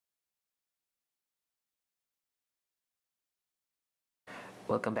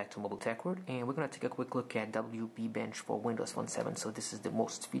Welcome back to Mobile Tech World, and we're going to take a quick look at WP Bench for Windows Phone 7. So this is the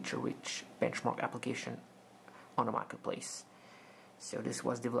most feature-rich benchmark application on the marketplace. So this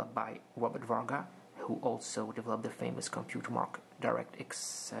was developed by Robert Varga, who also developed the famous Computermark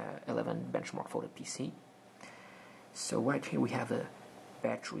DirectX 11 benchmark for the PC. So right here we have a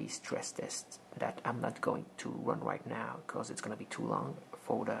battery stress test that I'm not going to run right now because it's going to be too long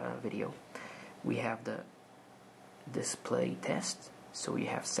for the video. We have the display test. So you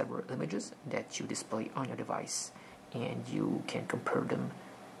have several images that you display on your device, and you can compare them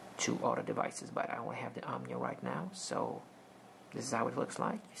to other devices, but I only have the Omnia right now. So this is how it looks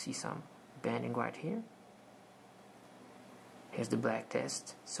like. You see some banding right here. Here's the black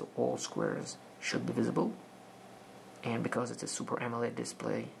test, so all squares should be visible, and because it's a Super AMOLED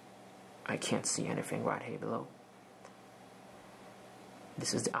display, I can't see anything right here below.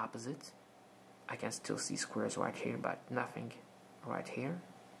 This is the opposite. I can still see squares right here, but nothing right here.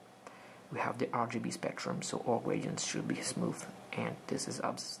 We have the RGB spectrum, so all gradients should be smooth, and this is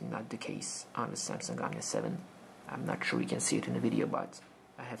obviously not the case on the Samsung Omnia 7. I'm not sure you can see it in the video, but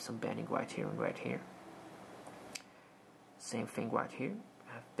I have some banding right here and right here. Same thing right here.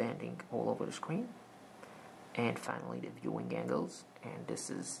 I have banding all over the screen. And finally the viewing angles, and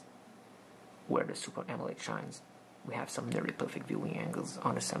this is where the Super AMOLED shines. We have some nearly perfect viewing angles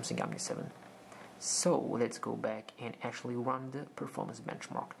on the Samsung Omnia 7. So let's go back and actually run the performance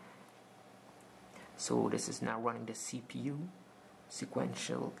benchmark. So this is now running the CPU,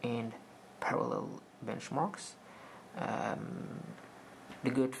 sequential and parallel benchmarks. The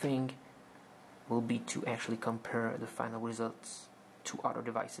good thing will be to actually compare the final results to other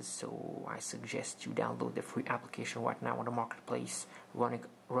devices. So I suggest you download the free application right now on the marketplace, run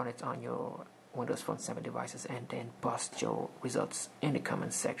it on your Windows Phone 7 devices, and then post your results in the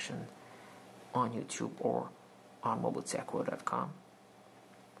comment section on YouTube or on mobiletechworld.com.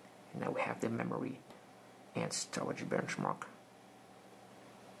 And now we have the memory and storage benchmark,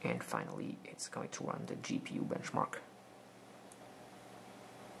 and finally it's going to run the GPU benchmark.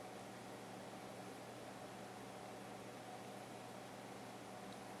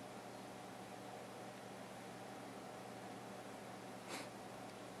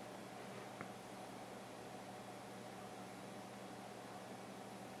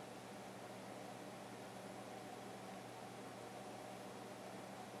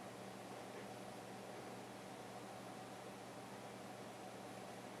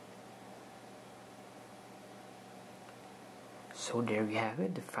 So there you have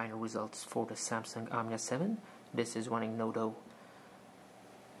it, the final results for the Samsung Omnia 7. This is running Nodo,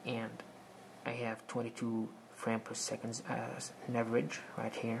 and I have 22 frames per second as an average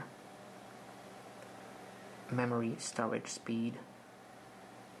right here. Memory, storage speed,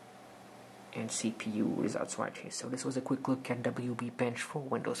 and CPU results right here. So this was a quick look at WP Bench for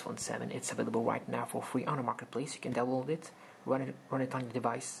Windows Phone 7. It's available right now for free on the marketplace. You can download it, run it on your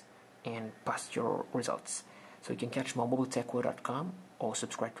device, and post your results. So you can catch me on mobiletechworld.com or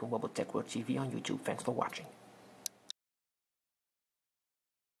subscribe to Mobile Tech World TV on YouTube. Thanks for watching.